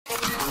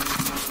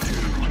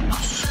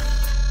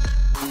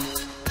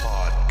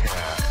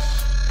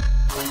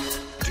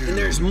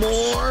there's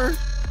more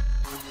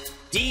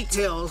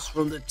details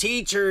from the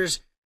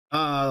teachers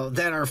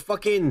that are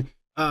fucking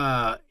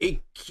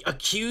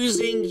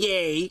accusing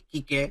Ye,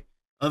 Kike,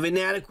 of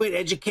inadequate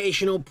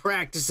educational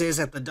practices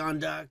at the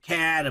Donda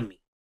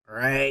Academy. All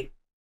right?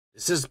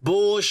 This is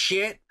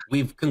bullshit.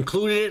 We've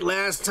concluded it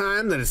last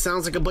time that it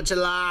sounds like a bunch of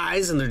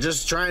lies and they're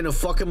just trying to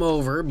fuck him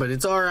over, but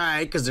it's all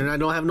right because they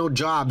don't have no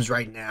jobs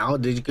right now.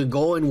 They could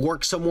go and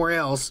work somewhere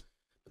else,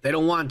 but they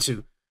don't want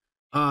to.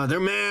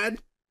 They're mad.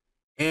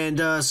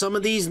 And some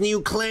of these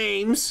new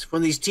claims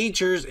from these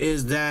teachers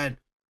is that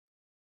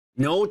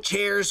no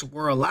chairs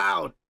were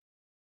allowed.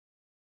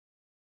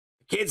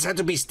 The kids had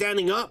to be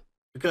standing up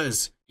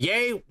because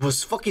Ye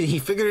was fucking, he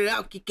figured it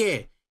out,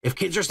 Kike. If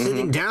kids are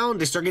sitting down,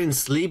 they start getting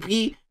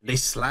sleepy, they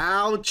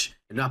slouch,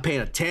 they're not paying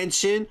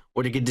attention,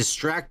 or they get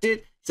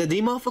distracted. So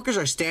these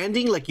motherfuckers are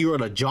standing like you're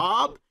on a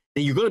job,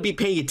 then you're going to be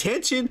paying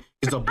attention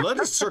because the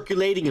blood is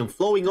circulating and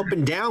flowing up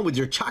and down with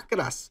your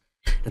chakras.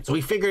 And so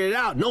we figured it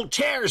out. No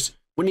chairs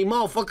when these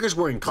motherfuckers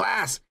were in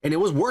class, and it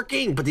was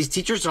working. But these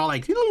teachers are all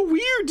like, "This is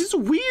weird. This is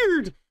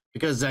weird,"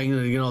 because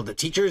you know the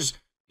teachers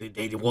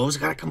they always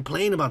gotta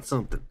complain about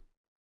something.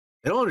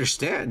 They don't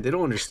understand. They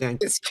don't understand.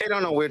 This kid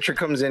on a wheelchair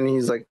comes in, and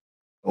he's like,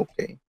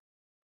 "Okay."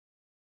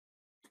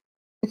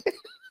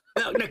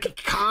 No,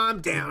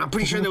 calm down. I'm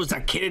pretty sure there was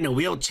that kid in a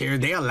wheelchair.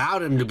 They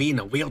allowed him to be in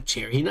a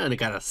wheelchair. He not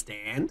got to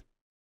stand.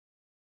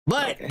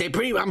 But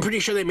I'm pretty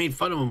sure they made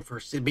fun of him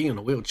for being in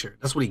a wheelchair.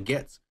 That's what he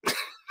gets.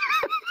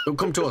 Don't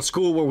come to a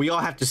school where we all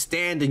have to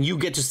stand and you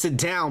get to sit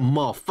down,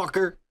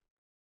 motherfucker.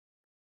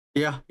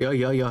 Yeah.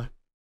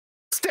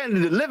 Stand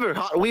and deliver,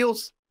 Hot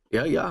Wheels.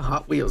 Yeah,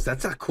 Hot Wheels.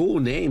 That's a cool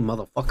name,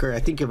 motherfucker. I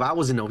think if I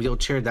was in a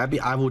wheelchair,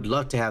 I would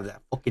love to have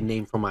that fucking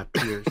name for my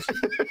peers.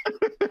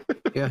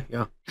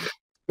 Yeah.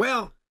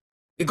 Well,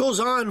 it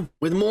goes on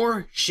with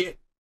more shit.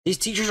 These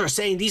teachers are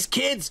saying these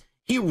kids,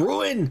 he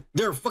ruined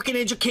their fucking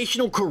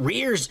educational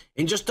careers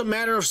in just a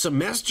matter of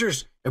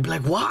semesters. They're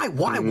like, why?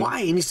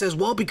 And he says,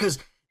 well, because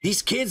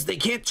these kids, they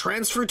can't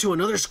transfer to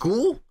another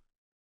school.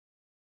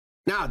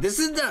 Now, this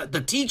is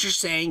the teacher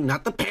saying,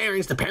 not the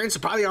parents. The parents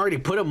have probably already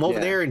put them over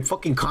there in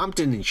fucking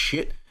Compton and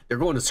shit. They're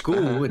going to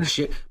school and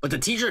shit. But the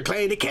teacher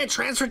claiming they can't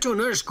transfer to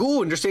another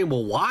school. And they're saying,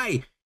 well,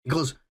 why? He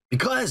goes,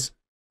 because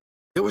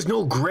there was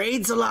no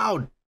grades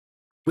allowed.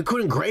 We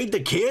couldn't grade the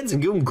kids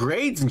and give them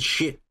grades and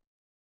shit.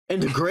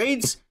 And the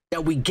grades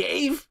that we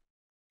gave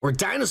were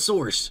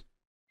dinosaurs.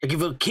 Like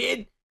if a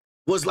kid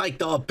was like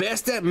the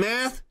best at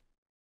math,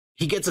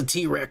 he gets a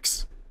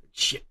T-Rex.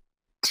 Shit.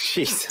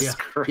 Jesus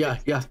Christ.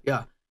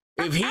 Yeah.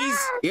 If he's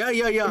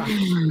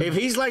if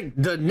he's like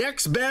the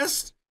next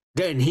best,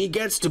 then he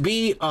gets to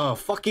be a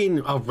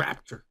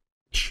raptor.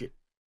 Shit.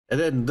 And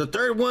then the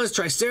third one's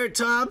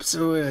Triceratops.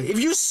 If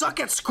you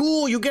suck at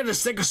school, you get a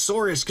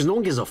Stegosaurus because no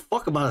one gives a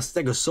fuck about a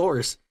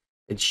Stegosaurus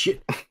and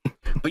shit.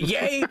 But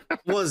Ye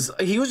was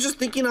just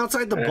thinking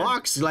outside the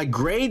box. Like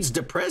grades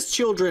depress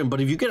children,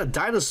 but if you get a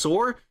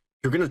dinosaur,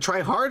 you're gonna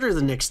try harder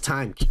the next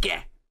time.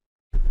 Yeah.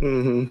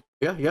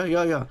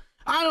 Yeah.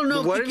 I don't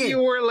know. What if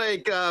you were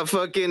like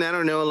fucking, I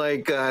don't know,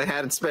 like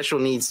had special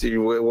needs?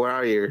 Where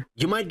are you?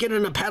 You might get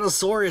an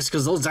Apatosaurus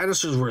because those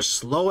dinosaurs were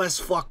slow as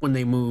fuck when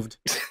they moved.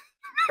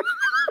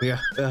 Yeah.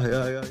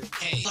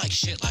 Hey, like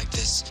shit like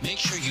this, make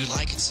sure you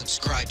like and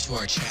subscribe to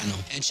our channel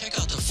and check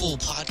out the full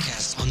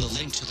podcast on the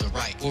link to the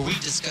right where we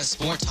discuss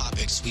more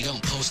topics we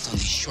don't post on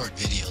these short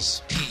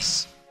videos.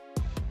 Peace.